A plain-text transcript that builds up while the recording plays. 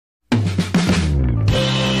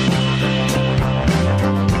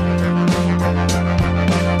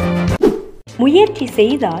முயற்சி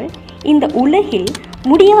செய்தால் இந்த உலகில்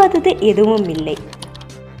முடியாதது எதுவும் இல்லை.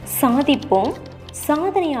 சாதிப்போம்,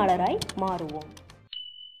 சாதனையாளராய் மாறுவோம்.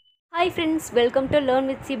 Hi friends, welcome to learn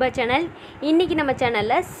with Sipa channel. இன்றைக்கி நம்ம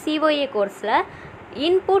சேனலில் COA கோர்ஸில்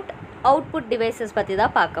இன்புட் அவுட்புட் டிவைசஸ் பற்றி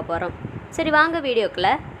தான் பார்க்க போகிறோம். சரி, வாங்க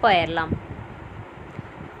வீடியோக்குள்ளே போயிடலாம்.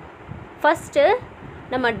 ஃபஸ்ட்டு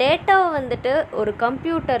நம்ம டேட்டாவை வந்துட்டு ஒரு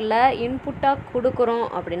கம்ப்யூட்டரில் இன்புட்டாக கொடுக்குறோம்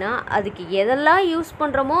அப்படின்னா அதுக்கு எதெல்லாம் யூஸ்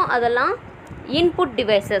பண்ணுறோமோ அதெல்லாம் இன்புட்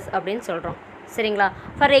டிவைசஸ் அப்படின்னு சொல்கிறோம். சரிங்களா?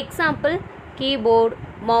 For example keyboard,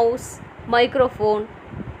 mouse, microphone,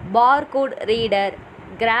 barcode reader,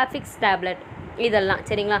 graphics tablet இதெல்லாம்.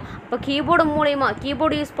 சரிங்களா? இப்போ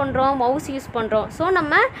கீபோர்டு யூஸ் பண்ணுறோம், மவுஸ் யூஸ் பண்ணுறோம். ஸோ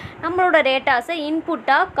நம்மளோட டேட்டாஸை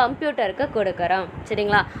இன்புட்டாக கம்ப்யூட்டருக்கு கொடுக்குறோம்.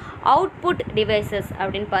 சரிங்களா? அவுட்புட் டிவைசஸ்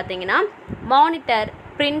அப்படின்னு பார்த்தீங்கன்னா மானிட்டர்,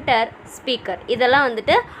 பிரிண்டர், ஸ்பீக்கர் இதெல்லாம்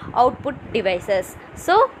வந்துட்டு அவுட்புட் டிவைசஸ்.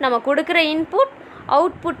 ஸோ நம்ம கொடுக்குற இன்புட்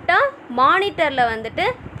அவுட்புட்டாக மானிட்டரில் வந்துட்டு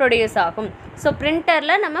ப்ரொடியூஸ் ஆகும். ஸோ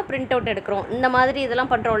பிரிண்டரில் நம்ம பிரிண்ட் அவுட் எடுக்கிறோம், இந்த மாதிரி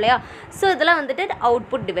இதெல்லாம் பண்ணுறோம் இல்லையா? ஸோ இதெல்லாம் வந்துட்டு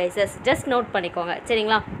அவுட்புட் டிவைசஸ். ஜஸ்ட் நோட் பண்ணிக்கோங்க.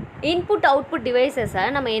 சரிங்களா? இன்புட் அவுட்புட் டிவைசஸை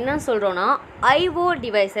நம்ம என்ன சொல்கிறோன்னா IO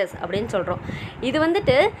டிவைசஸ் அப்படின்னு சொல்கிறோம். இது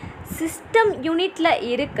வந்துட்டு சிஸ்டம் யூனிட்டில்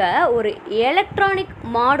இருக்க ஒரு எலக்ட்ரானிக்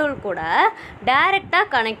மாடியூல் கூட டைரெக்டாக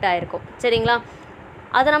கனெக்ட் ஆகிருக்கும். சரிங்களா?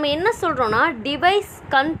 அதை நம்ம என்ன சொல்கிறோன்னா டிவைஸ்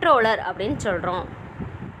கண்ட்ரோலர் அப்படின்னு சொல்கிறோம்.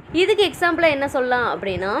 இதுக்கு எக்ஸாம்பிளாக என்ன சொல்லலாம்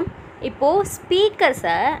அப்படின்னா, இப்போது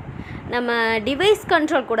ஸ்பீக்கர்ஸை நம்ம டிவைஸ்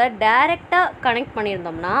கண்ட்ரோல் கூட டைரெக்டாக கனெக்ட்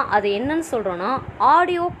பண்ணியிருந்தோம்னா அது என்னன்னு சொல்கிறோன்னா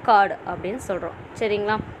ஆடியோ கார்டு அப்படின்னு சொல்கிறோம்.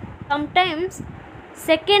 சரிங்களா? சம்டைம்ஸ்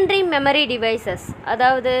செகண்டரி மெமரி டிவைசஸ்,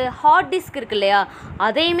 அதாவது ஹார்ட் டிஸ்க் இருக்கு இல்லையா,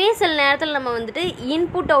 அதையுமே சில நேரத்தில் நம்ம வந்துட்டு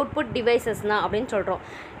இன்புட் அவுட்புட் டிவைசஸ் தான் அப்படின்னு சொல்கிறோம்.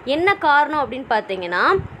 என்ன காரணம் அப்படின்னு பார்த்தீங்கன்னா,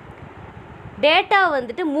 டேட்டா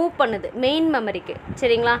வந்துட்டு மூவ் பண்ணுது மெயின் மெமரிக்கு.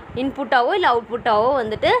 சரிங்களா? இன்புட்டாவோ இல்லை அவுட்புட்டாவோ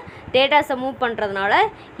வந்துட்டு டேட்டாஸை மூவ் பண்ணுறதுனால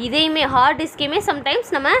இதையுமே ஹார்ட் டிஸ்கையுமே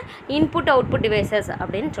சம்டைம்ஸ் நம்ம இன்புட் அவுட்புட் டிவைசஸ்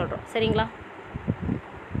அப்படின்னு சொல்கிறோம். சரிங்களா?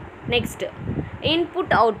 Next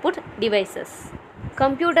input output devices.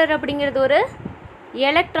 Computer அப்படிங்கிறது ஒரு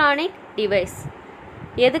எலக்ட்ரானிக் டிவைஸ்.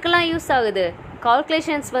 எதுக்கெல்லாம் யூஸ் ஆகுது?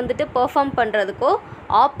 கால்குலேஷன்ஸ் வந்துட்டு பெர்ஃபார்ம் பண்ணுறதுக்கோ,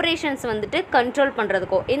 ஆப்ரேஷன்ஸ் வந்துட்டு கண்ட்ரோல்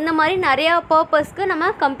பண்ணுறதுக்கோ, இந்த மாதிரி நிறையா பர்பஸ்க்கு நம்ம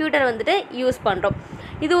கம்ப்யூட்டர் வந்துட்டு யூஸ் பண்ணுறோம்.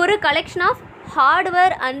 இது ஒரு collection of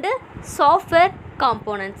hardware and software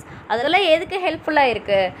components. அதெல்லாம் எதுக்கு ஹெல்ப்ஃபுல்லாக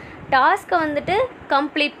இருக்குது? டாஸ்க்கை வந்துட்டு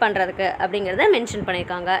கம்ப்ளீட் பண்ணுறதுக்கு அப்படிங்கிறத மென்ஷன்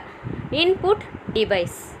பண்ணியிருக்காங்க. Input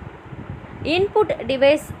device. இன்புட்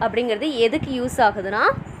டிவைஸ் அப்படிங்கிறது எதுக்கு யூஸ் ஆகுதுன்னா,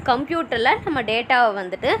 கம்ப்யூட்டரில் நம்ம டேட்டாவை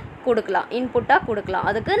வந்துட்டு கொடுக்கலாம், இன்புட்டாக கொடுக்கலாம்.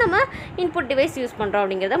 அதுக்கு நம்ம இன்புட் டிவைஸ் யூஸ் பண்ணுறோம்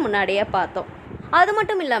அப்படிங்கிறத முன்னாடியே பார்த்தோம். அது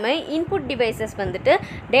மட்டும் இல்லாமல் இன்புட் டிவைசஸ் வந்துட்டு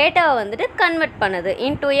டேட்டாவை வந்துட்டு கன்வெர்ட் பண்ணுது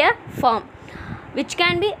into a form which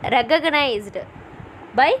can be recognised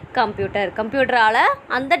by கம்ப்யூட்டரால்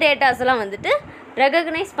அந்த டேட்டாஸ்லாம் வந்துட்டு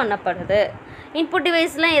ரெகக்னைஸ் பண்ணப்படுது. இன்புட்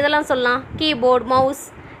டிவைஸ்லாம் எதெல்லாம் சொல்லலாம்? கீபோர்டு, மவுஸ்,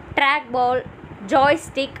 ட்ராக் பால்,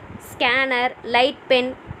 joystick, scanner, light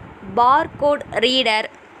pen, barcode reader,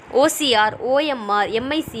 OCR, OMR,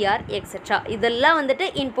 MICR etcetera. இதெல்லாம் வந்துட்டு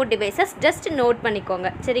இன்புட் டிவைசஸ். ஜஸ்ட் நோட் பண்ணிக்கோங்க.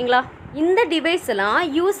 சரிங்களா? இந்த டிவைஸ் எல்லாம்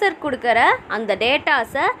யூசர் கொடுக்குற அந்த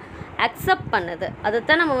டேட்டாஸை அக்செப்ட் பண்ணுது.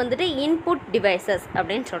 அதைத்தான் நம்ம வந்துட்டு இன்புட் டிவைசஸ்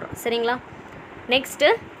அப்படின்னு சொல்கிறோம். சரிங்களா? Next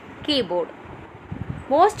keyboard.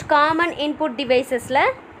 Most common input டிவைசஸில்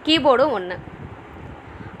கீபோர்டும் ஒன்று.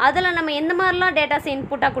 அதில் நம்ம எந்த மாதிரிலாம் டேட்டாஸை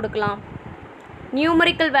இன்புட்டாக கொடுக்கலாம்?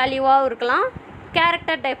 நியூமரிக்கல் வேல்யூவாகவும் இருக்கலாம்,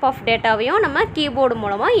 கேரக்டர் டைப் ஆஃப் டேட்டாவையும் நம்ம கீபோர்டு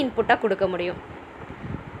மூலமாக இன்புட்டாக கொடுக்க முடியும்.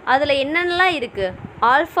 அதில் என்னென்னலாம் இருக்குது?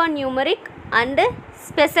 Alpha numeric and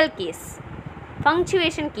special keys,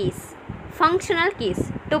 ஃபங்க்சுவேஷன் keys, functional keys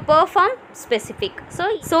to perform specific.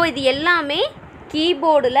 So இது எல்லாமே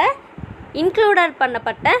கீபோர்டில் இன்க்ளூடட்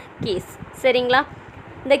பண்ணப்பட்ட கீஸ். சரிங்களா?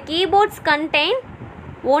 இந்த keyboards contain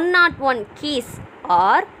 101 keys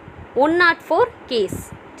R 104 keys.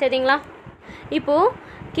 சரிங்களா? இப்போது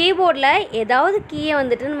கீபோர்டில் ஏதாவது கீயை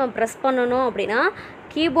வந்துட்டு நம்ம ப்ரெஸ் பண்ணணும் அப்படின்னா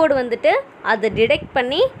கீபோர்டு வந்துட்டு அதை டிடெக்ட்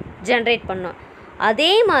பண்ணி ஜென்ரேட் பண்ணணும்.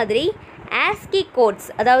 அதே மாதிரி ASCII கோட்ஸ்,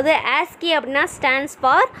 அதாவது ASCII அப்படின்னா stands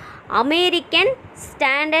for American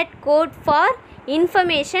standard code for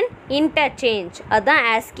information interchange. அதுதான்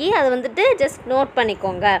ASCII. அது வந்துட்டு ஜஸ்ட் நோட்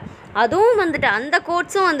பண்ணிக்கோங்க. அதுவும் வந்துட்டு அந்த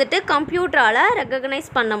கோட்ஸும் வந்துட்டு கம்ப்யூட்டரால் ரெகக்னைஸ்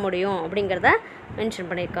பண்ண முடியும் அப்படிங்கிறத மென்ஷன்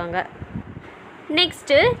பண்ணியிருக்காங்க.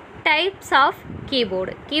 Next types of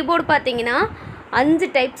keyboard. Keyboard பார்த்தீங்கன்னா 5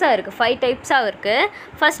 டைப்ஸாக இருக்குது, 5 டைப்ஸாக இருக்குது.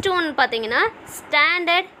 ஃபஸ்ட்டு ஒன்று பார்த்தீங்கன்னா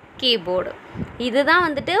ஸ்டாண்டர்ட் கீபோர்டு. இதுதான்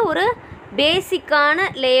வந்துட்டு ஒரு பேசிக்கான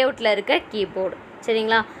லேஅவுட்டில் இருக்க கீபோர்டு.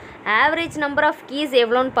 சரிங்களா? ஆவரேஜ் நம்பர் ஆஃப் கீஸ்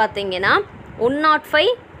எவ்வளோன்னு பார்த்தீங்கன்னா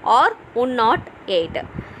 105 ஆர் 108.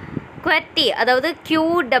 QWERTY, அதாவது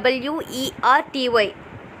QWERTY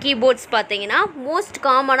கீபோர்ட்ஸ் பார்த்தீங்கன்னா மோஸ்ட்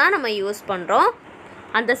காமனாக நம்ம யூஸ் பண்ணுறோம்.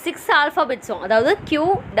 அந்த 6 ஆல்ஃபாபெட்ஸும், அதாவது Q,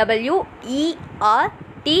 W, E, R,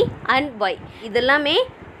 T and Y இதெல்லாமே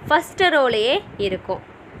ஃபஸ்ட்டு ரோலையே இருக்கும்.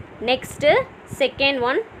 Next second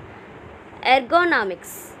one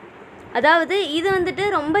ergonomics. அதாவது இது வந்துட்டு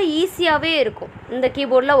ரொம்ப ஈஸியாகவே இருக்கும் இந்த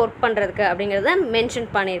கீபோர்டில் ஒர்க் பண்ணுறதுக்கு அப்படிங்கிறத மென்ஷன்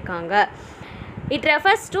பண்ணியிருக்காங்க. It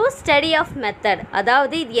refers to study of method.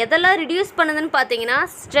 அதாவது இது எதெல்லாம் ரிடியூஸ் பண்ணுதுன்னு பார்த்தீங்கன்னா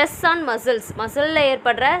ஸ்ட்ரெஸ் ஆன் மசிலில்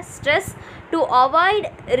ஏற்படுற stress to avoid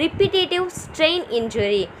repetitive strain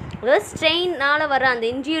injury. அதாவது ஸ்ட்ரெயினால் வர அந்த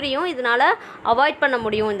இன்ஜுரியும் இதனால் அவாய்ட் பண்ண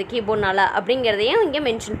முடியும் இந்த கீபோர்ட்னால் அப்படிங்கிறதையும் இங்கே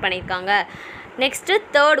மென்ஷன் பண்ணியிருக்காங்க. Next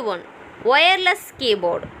third one wireless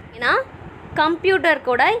keyboard. ஏன்னா கம்ப்யூட்டர்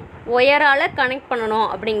கூட ஒயரால் கனெக்ட் பண்ணணும்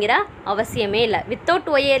அப்படிங்கிற அவசியமே இல்லை. வித்தவுட்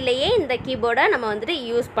ஒயர்லேயே இந்த கீபோர்டை நம்ம வந்துட்டு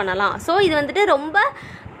யூஸ் பண்ணலாம். ஸோ இது வந்துட்டு ரொம்ப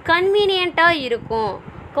கன்வீனியண்ட்டாக இருக்கும்,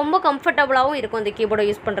 ரொம்ப கம்ஃபர்டபுளாகவும் இருக்கும் இந்த கீபோர்டை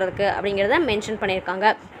யூஸ் பண்ணுறதுக்கு அப்படிங்கிறத மென்ஷன் பண்ணியிருக்காங்க.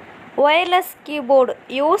 Wireless keyboard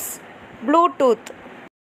use Bluetooth,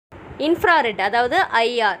 infrared அதாவது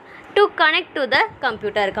IR to connect to the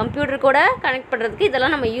computer கூட கனெக்ட் பண்ணுறதுக்கு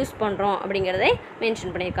இதெல்லாம் நம்ம யூஸ் பண்ணுறோம் அப்படிங்கிறதை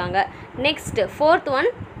மென்ஷன் பண்ணியிருக்காங்க. Next fourth one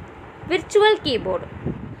virtual keyboard.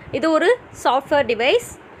 இது ஒரு சாஃப்ட்வேர் டிவைஸ்.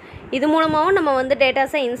 இது மூலமாகவும் நம்ம வந்து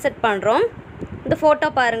டேட்டாஸை இன்சர்ட் பண்ணுறோம். இந்த ஃபோட்டோ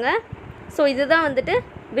பாருங்கள். ஸோ இதுதான் வந்துட்டு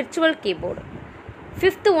virtual keyboard.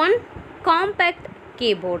 Fifth one compact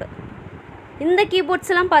keyboard. இந்த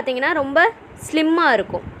கீபோர்ட்ஸ்லாம் பார்த்தீங்கன்னா ரொம்ப ஸ்லிம்மாக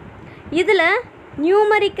இருக்கும். இதில்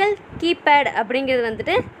நியூமரிக்கல் கீபேட் அப்படிங்கிறது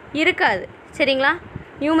வந்துட்டு இருக்காது. சரிங்களா?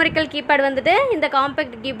 நியூமரிக்கல் கீபேட் வந்துட்டு இந்த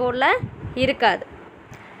காம்பேக்ட் கீபோர்டில் இருக்காது.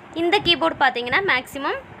 இந்த கீபோர்டு பார்த்தீங்கன்னா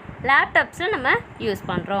மேக்ஸிமம் லேப்டாப்ஸில் நம்ம யூஸ்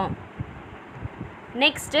பண்ணுறோம்.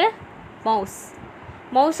 நெக்ஸ்ட்டு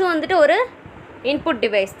மவுஸும் வந்துட்டு ஒரு இன்புட்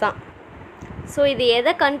டிவைஸ் தான். ஸோ இது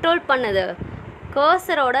எதை கண்ட்ரோல் பண்ணுது?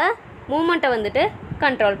 கர்சரோட மூமெண்ட்டை வந்துட்டு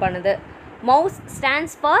கண்ட்ரோல் பண்ணுது. மவுஸ்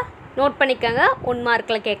ஸ்டாண்ட்ஸ் ஃபார், நோட் பண்ணிக்கோங்க, 1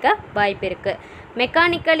 மார்க்கில் கேட்க வாய்ப்பு இருக்குது.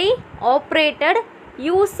 Mechanically operated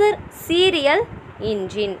user serial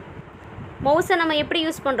engine. மவுஸை நம்ம எப்படி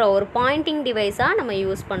யூஸ் பண்ணுறோம்? ஒரு பாயிண்டிங் டிவைஸாக நம்ம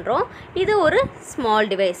யூஸ் பண்ணுறோம். இது ஒரு ஸ்மால்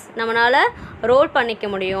டிவைஸ், நம்மளால் ரோல் பண்ணிக்க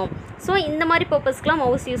முடியும். ஸோ இந்த மாதிரி பர்பஸ்க்கெலாம்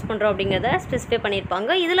மவுஸ் யூஸ் பண்ணுறோம் அப்படிங்கிறத ஸ்பெசிஃபை பண்ணியிருப்பாங்க.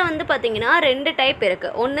 இதில் வந்து பார்த்திங்கன்னா 2 டைப்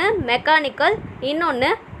இருக்குது. ஒன்று மெக்கானிக்கல், இன்னொன்று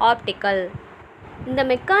ஆப்டிக்கல். இந்த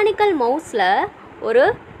மெக்கானிக்கல் மவுஸில் ஒரு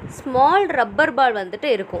ஸ்மால் ரப்பர் பால் வந்துட்டு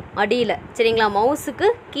இருக்கும் அடியில். சரிங்களா? மவுஸுக்கு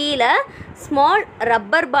கீழே ஸ்மால்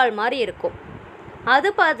ரப்பர் பால் மாதிரி இருக்கும். அது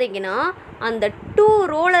பார்த்திங்கன்னா அந்த 2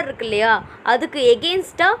 ரோலர் இருக்கு இல்லையா, அதுக்கு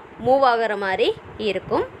எகெயின்ஸ்டாக மூவ் ஆகிற மாதிரி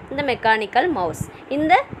இருக்கும் இந்த மெக்கானிக்கல் மவுஸ்,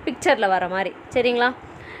 இந்த பிக்சரில் வர மாதிரி. சரிங்களா?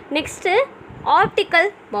 Next optical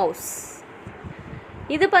mouse.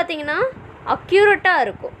 இது பார்த்திங்கன்னா அக்யூரேட்டாக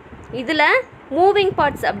இருக்கும். இதில் மூவிங்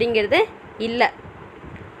பார்ட்ஸ் அப்படிங்கிறது இல்லை.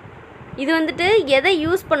 இது வந்துட்டு எதை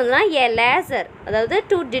யூஸ் பண்ணுதுன்னா லேசர், அதாவது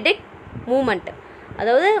டு டிடெக்ட் மூமெண்ட்.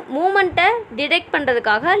 அதாவது மூமெண்ட்டை டிடெக்ட்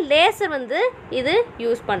பண்ணுறதுக்காக லேசர் வந்து இது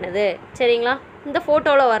யூஸ் பண்ணுது. சரிங்களா? இந்த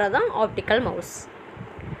ஃபோட்டோவில் வரதான் optical mouse.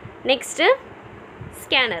 Next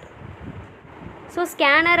scanner. So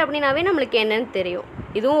scanner அப்படின்னாவே நம்மளுக்கு என்னன்னு தெரியும்.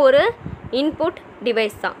 இதுவும் ஒரு இன்புட்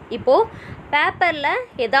டிவைஸ் தான். இப்போது பேப்பரில்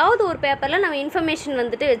ஏதாவது ஒரு பேப்பரில் நம்ம இன்ஃபர்மேஷன்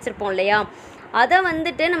வந்துட்டு வச்சுருப்போம் இல்லையா, அதை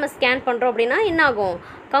வந்துட்டு நம்ம ஸ்கேன் பண்ணுறோம் அப்படின்னா என்ன ஆகும்?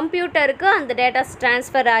 கம்ப்யூட்டருக்கு அந்த டேட்டாஸ்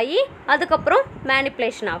ட்ரான்ஸ்ஃபர் ஆகி அதுக்கப்புறம்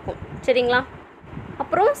மேனிப்புலேஷன் ஆகும். சரிங்களா?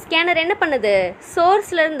 அப்புறம் ஸ்கேனர் என்ன பண்ணுது?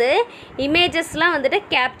 சோர்ஸ்லேருந்து இமேஜஸ்லாம் வந்துட்டு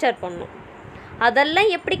கேப்சர் பண்ணும். அதெல்லாம்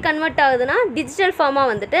எப்படி கன்வெர்ட் ஆகுதுன்னா டிஜிட்டல் ஃபார்மாக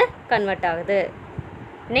வந்துட்டு கன்வெர்ட் ஆகுது.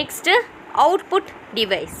 Next output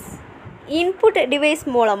device. Input device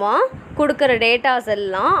மூலமாக கொடுக்குற டேட்டாஸ்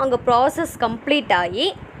எல்லாம் அங்கே ப்ராசஸ் கம்ப்ளீட் ஆகி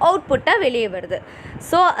அவுட்புட்டாக வெளியே வருது.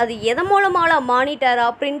 ஸோ அது எது மூலமாக மானிட்டரா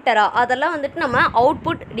பிரிண்டரா அதெல்லாம் வந்துட்டு நம்ம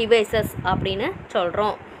அவுட்புட் டிவைசஸ் அப்படின்னு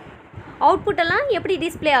சொல்கிறோம். அவுட்புட்டெல்லாம் எப்படி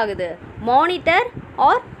டிஸ்பிளே ஆகுது? மானிட்டர்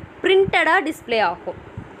ஆர் பிரிண்டடாக டிஸ்பிளே ஆகும்.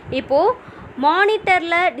 இப்போது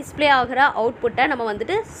மானிட்டரில் டிஸ்பிளே ஆகிற அவுட்புட்டை நம்ம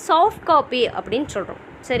வந்துட்டு சாஃப்ட் காப்பி அப்படின்னு சொல்கிறோம்.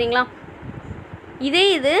 சரிங்களா?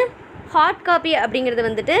 இது ஹார்ட் காப்பி அப்படிங்கிறது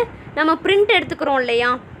வந்துட்டு நம்ம பிரிண்ட் எடுத்துக்கிறோம் இல்லையா,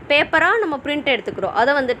 பேப்பராக நம்ம பிரிண்ட் எடுத்துக்கிறோம்,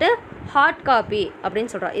 அதை வந்துட்டு ஹார்ட் காப்பி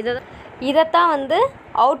அப்படின்னு சொல்கிறோம். இதைத்தான் வந்து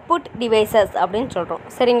அவுட்புட் டிவைசஸ் அப்படின்னு சொல்கிறோம்.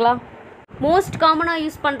 சரிங்களா? மோஸ்ட் காமனாக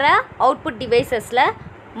யூஸ் பண்ணுற அவுட்புட் டிவைசஸில்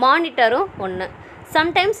மானிட்டரும் ஒன்று.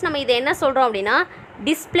 சம்டைம்ஸ் நம்ம இதை என்ன சொல்கிறோம் அப்படின்னா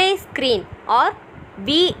டிஸ்பிளே ஸ்க்ரீன் ஆர்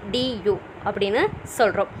VDU அப்படின்னு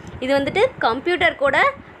சொல்கிறோம். இது வந்துட்டு கம்ப்யூட்டர் கூட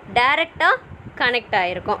டைரெக்டாக கனெக்ட்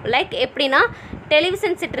ஆகிருக்கும். லைக் எப்படின்னா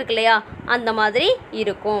டெலிவிஷன் செட் இருக்கு இல்லையா, அந்த மாதிரி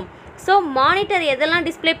இருக்கும். ஸோ மானிட்டர் எதெல்லாம்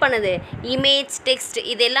டிஸ்பிளே பண்ணுது? இமேஜ், டெக்ஸ்ட்,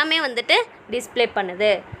 இது எல்லாமே வந்துட்டு டிஸ்பிளே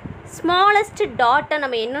பண்ணுது. ஸ்மாலஸ்ட் டாட்டை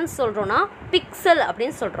நம்ம என்னன்னு சொல்கிறோன்னா பிக்சல்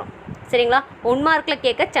அப்படின்னு சொல்கிறோம். சரிங்களா. 1 மார்க்கில்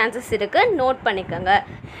கேட்க சான்சஸ் இருக்குது, நோட் பண்ணிக்கோங்க.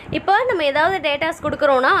 இப்போ நம்ம ஏதாவது டேட்டாஸ்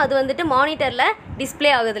கொடுக்குறோன்னா அது வந்துட்டு மானிட்டரில்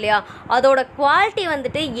டிஸ்பிளே ஆகுது இல்லையா, அதோட குவாலிட்டி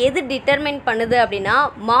வந்துட்டு எது டிட்டர்மைன் பண்ணுது அப்படின்னா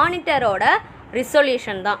மானிட்டரோட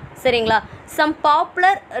ரிசொல்யூஷன் தான், சரிங்களா. Some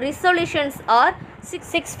popular ரிசொல்யூஷன்ஸ் R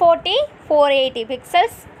 640 480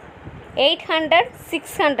 pixels, 800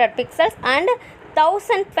 600 pixels and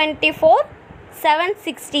 1024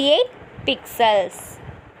 768 pixels.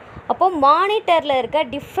 அப்போது மானிட்டரில் இருக்க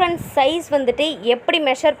டிஃப்ரெண்ட் சைஸ் வந்துட்டு எப்படி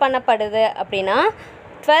மெஷர் பண்ணப்படுது அப்படின்னா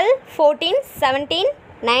 12 14 17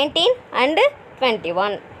 19 அண்டு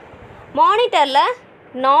 21. மானிட்டரில்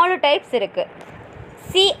 4 டைப்ஸ் இருக்குது.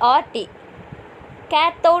 CRT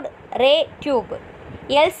கேத்தோட் ரே tube,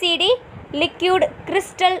 LCD liquid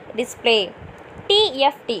crystal display,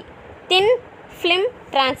 TFT தின் film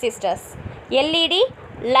transistors, LED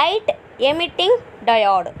light emitting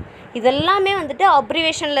diode. இதெல்லாமே வந்துட்டு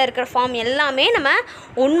அப்ரிவேஷனில் இருக்கிற ஃபார்ம் எல்லாமே நம்ம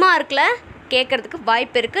 1 மார்க்கில் கேட்குறதுக்கு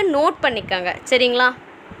வாய்ப்பு இருக்குது, நோட் பண்ணிக்கோங்க, சரிங்களா.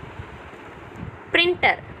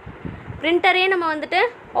 பிரிண்டரே நம்ம வந்துட்டு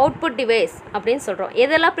அவுட்புட் டிவைஸ் அப்படின்னு சொல்கிறோம்.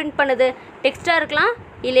 எதெல்லாம் பிரிண்ட் பண்ணுது? டெக்ஸ்ட்டாக இருக்கலாம்,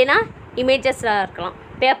 இல்லைன்னா இமேஜஸாக இருக்கலாம்.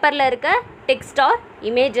 பேப்பரில் இருக்க டெக்ஸ்ட் ஆர்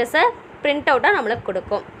இமேஜஸை பிரிண்ட் அவுட்டாக நம்மளுக்கு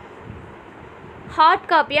கொடுக்கும். ஹார்ட்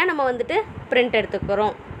காப்பியாக நம்ம வந்துட்டு பிரிண்ட்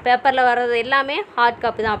எடுத்துக்கிறோம். பேப்பரில் வர்றது எல்லாமே ஹார்ட்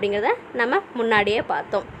காப்பி தான் அப்படிங்கிறத நம்ம முன்னாடியே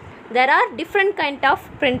பார்த்தோம். There are different kind of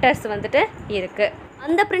printers வந்துட்டு இருக்குது.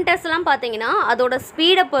 அந்த பிரிண்டர்ஸ்லாம் பார்த்தீங்கன்னா அதோட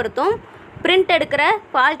ஸ்பீடை பொறுத்தும் பிரிண்ட் எடுக்கிற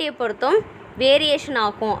குவாலிட்டியை பொறுத்தும் வேரியேஷன்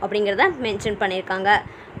ஆகும் அப்படிங்கிறத மென்ஷன் பண்ணியிருக்காங்க.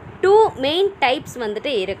 2 மெயின் டைப்ஸ்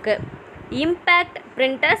வந்துட்டு இருக்குது. இம்பேக்ட்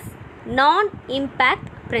பிரிண்டர்ஸ், நான் இம்பேக்ட்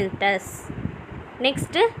பிரிண்டர்ஸ்.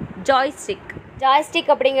 நெக்ஸ்ட்டு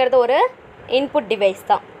ஜாய்ஸ்டிக் அப்படிங்கிறது ஒரு இன்புட் டிவைஸ்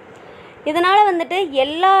தான். இதனால் வந்துட்டு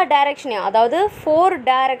எல்லா டைரெக்ஷனையும், அதாவது 4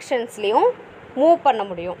 டைரெக்ஷன்ஸ்லேயும் மூவ் பண்ண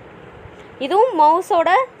முடியும். இதுவும் மவுஸோட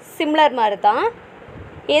சிம்லர் மாதிரி தான்.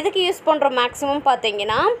 எதுக்கு யூஸ் பண்ணுறோம் மேக்ஸிமம்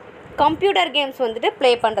பார்த்தீங்கன்னா கம்ப்யூட்டர் கேம்ஸ் வந்துட்டு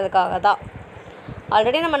ப்ளே பண்ணுறதுக்காக தான்.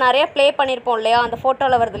 ஆல்ரெடி நம்ம நிறைய ப்ளே பண்ணியிருப்போம் இல்லையா, அந்த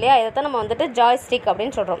ஃபோட்டோவில் வருது இல்லையா, இதை தான் நம்ம வந்துட்டு ஜாய்ஸ்டிக்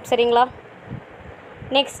அப்படின்னு சொல்கிறோம், சரிங்களா.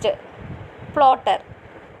 நெக்ஸ்ட்டு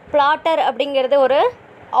பிளாட்டர் அப்படிங்கிறது ஒரு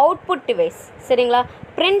அவுட்புட் டிவைஸ், சரிங்களா.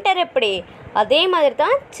 பிரிண்டர் எப்படி, அதே மாதிரி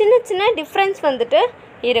தான் சின்ன சின்ன டிஃப்ரென்ஸ் வந்துட்டு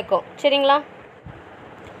இருக்கும், சரிங்களா.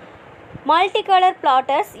 மல்டி கலர்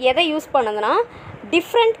பிளாட்டர்ஸ் எதை யூஸ் பண்ணுதுன்னா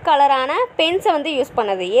டிஃப்ரெண்ட் கலரான பென்ஸை வந்து யூஸ்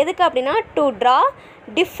பண்ணுது. எதுக்கு அப்படின்னா டு ட்ரா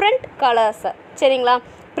டிஃப்ரெண்ட் கலர்ஸை, சரிங்களா.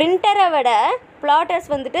 பிரிண்டரை விட பிளாட்டர்ஸ்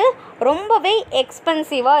வந்துட்டு ரொம்பவே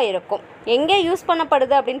எக்ஸ்பென்சிவாக இருக்கும். எங்கே யூஸ்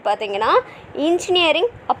பண்ணப்படுது அப்படின்னு பார்த்தீங்கன்னா இன்ஜினியரிங்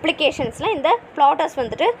அப்ளிகேஷன்ஸில் இந்த பிளாட்டர்ஸ்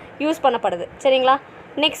வந்துட்டு யூஸ் பண்ணப்படுது, சரிங்களா.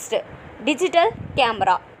 நெக்ஸ்ட்டு டிஜிட்டல்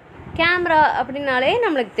கேமரா அப்படின்னாலே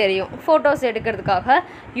நம்மளுக்கு தெரியும், ஃபோட்டோஸ் எடுக்கிறதுக்காக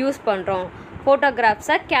யூஸ் பண்ணுறோம்,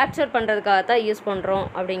 ஃபோட்டோகிராஃப்ஸை கேப்சர் பண்ணுறதுக்காக தான் யூஸ் பண்ணுறோம்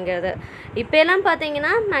அப்படிங்கிறது. இப்போலாம்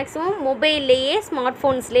பார்த்தீங்கன்னா மேக்ஸிமம் மொபைல்லையே ஸ்மார்ட்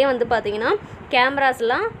ஃபோன்ஸ்லேயே வந்து பார்த்திங்கன்னா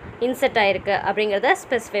கேமராஸ்லாம் இன்செர்ட் ஆகிருக்கு அப்படிங்கிறத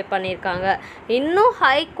ஸ்பெசிஃபை பண்ணியிருக்காங்க. இன்னும்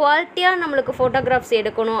ஹை குவாலிட்டியாக நம்மளுக்கு ஃபோட்டோகிராஃப்ஸ்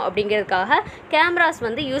எடுக்கணும் அப்படிங்கிறதுக்காக கேமராஸ்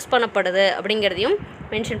வந்து யூஸ் பண்ணப்படுது அப்படிங்கிறதையும்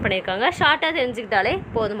மென்ஷன் பண்ணியிருக்காங்க. ஷார்ட்டாக தெரிஞ்சுக்கிட்டாலே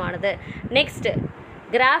போதுமானது. நெக்ஸ்ட்டு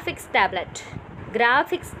கிராஃபிக்ஸ்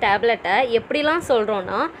டேப்லெட்டை எப்படிலாம்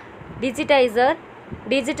சொல்கிறோன்னா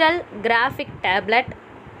digital graphic tablet,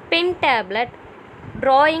 pen tablet,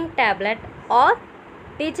 drawing tablet R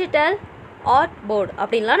digital art board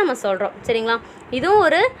அப்படின்லாம் நம்ம சொல்கிறோம், சரிங்களா. இதுவும்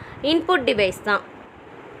ஒரு இன்புட் டிவைஸ் தான்.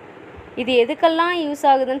 இது எதுக்கெல்லாம் யூஸ்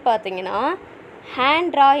ஆகுதுன்னு பார்த்தீங்கன்னா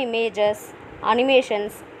hand draw images,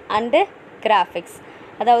 animations and graphics.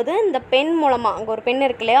 அதாவது இந்த பென் மூலமாக, அங்கே ஒரு பென்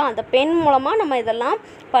இருக்கு இல்லையா, அந்த பென் மூலமாக நம்ம இதெல்லாம்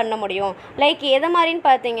பண்ண முடியும். லைக் எதை மாதிரின்னு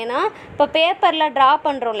பார்த்தீங்கன்னா இப்போ பேப்பரில் ட்ரா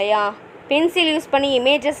பண்ணுறோம் இல்லையா, பென்சில் யூஸ் பண்ணி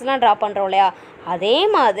இமேஜஸ்லாம் ட்ரா பண்ணுறோம் இல்லையா, அதே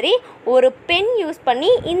மாதிரி ஒரு பென் யூஸ் பண்ணி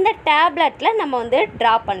இந்த டேப்லெட்டில் நம்ம வந்து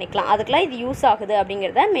ட்ரா பண்ணிக்கலாம். அதுக்கெலாம் இது யூஸ் ஆகுது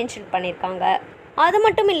அப்படிங்கிறத மென்ஷன் பண்ணியிருக்காங்க. அது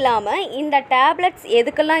மட்டும் இல்லாமல் இந்த டேப்லெட்ஸ்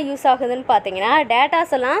எதுக்கெல்லாம் யூஸ் ஆகுதுன்னு பார்த்தீங்கன்னா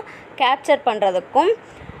டேட்டாஸ் எல்லாம் கேப்சர் பண்ணுறதுக்கும்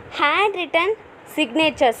ஹேண்ட் ரிட்டன்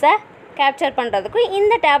சிக்னேச்சர்ஸை கேப்சர் பண்ணுறதுக்கும்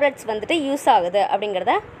இந்த டேப்லெட்ஸ் வந்துட்டு யூஸ் ஆகுது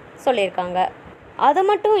அப்படிங்கிறத சொல்லியிருக்காங்க. அது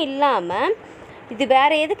மட்டும் இல்லாமல் இது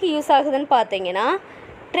வேறு எதுக்கு யூஸ் ஆகுதுன்னு பார்த்தீங்கன்னா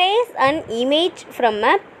trace and image from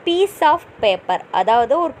a piece of paper.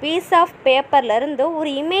 அதாவது ஒரு பீஸ் ஆஃப் பேப்பர்லேருந்து ஒரு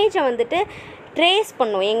இமேஜை வந்துட்டு ட்ரேஸ்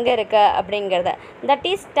பண்ணும் எங்கே இருக்க அப்படிங்கிறத. That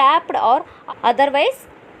is taped or otherwise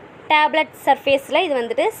tablet சர்ஃபேஸில் இது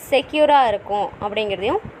வந்துட்டு செக்யூராக இருக்கும்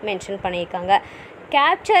அப்படிங்கிறதையும் மென்ஷன் பண்ணியிருக்காங்க.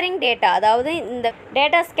 கேப்சரிங் டேட்டா, அதாவது இந்த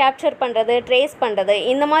டேட்டாஸ் கேப்சர் பண்ணுறது, ட்ரேஸ் பண்ணுறது,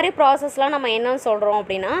 இந்த மாதிரி ப்ராசஸ்லாம் நம்ம என்னன்னு சொல்கிறோம்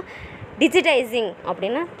அப்படின்னா டிஜிட்டைசிங்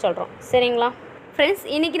அப்படின்னு சொல்கிறோம், சரிங்களா. ஃப்ரெண்ட்ஸ்,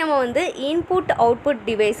 இன்றைக்கி நம்ம வந்து இன்புட் அவுட்புட்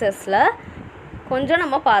டிவைசஸில் கொஞ்சம்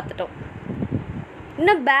நம்ம பார்த்துட்டோம்.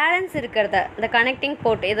 இன்னும் பேலன்ஸ் இருக்கிறத, இந்த கனெக்டிங்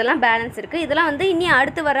போர்ட் இதெல்லாம் பேலன்ஸ் இருக்குது. இதெல்லாம் வந்து இனி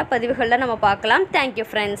அடுத்து வர பதிவுகளில் நம்ம பார்க்கலாம். Thank you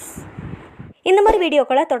friends. இந்த மாதிரி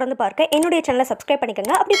வீடியோக்களை தொடர்ந்து பார்க்க என்னுடைய சேனலை சப்ஸ்கிரைப்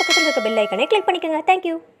பண்ணிக்கோங்க. அப்படி பக்கத்தில் இருக்க பெல் ஐக்கனை கிளிக் பண்ணிக்கோங்க.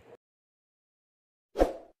 தேங்க்யூ.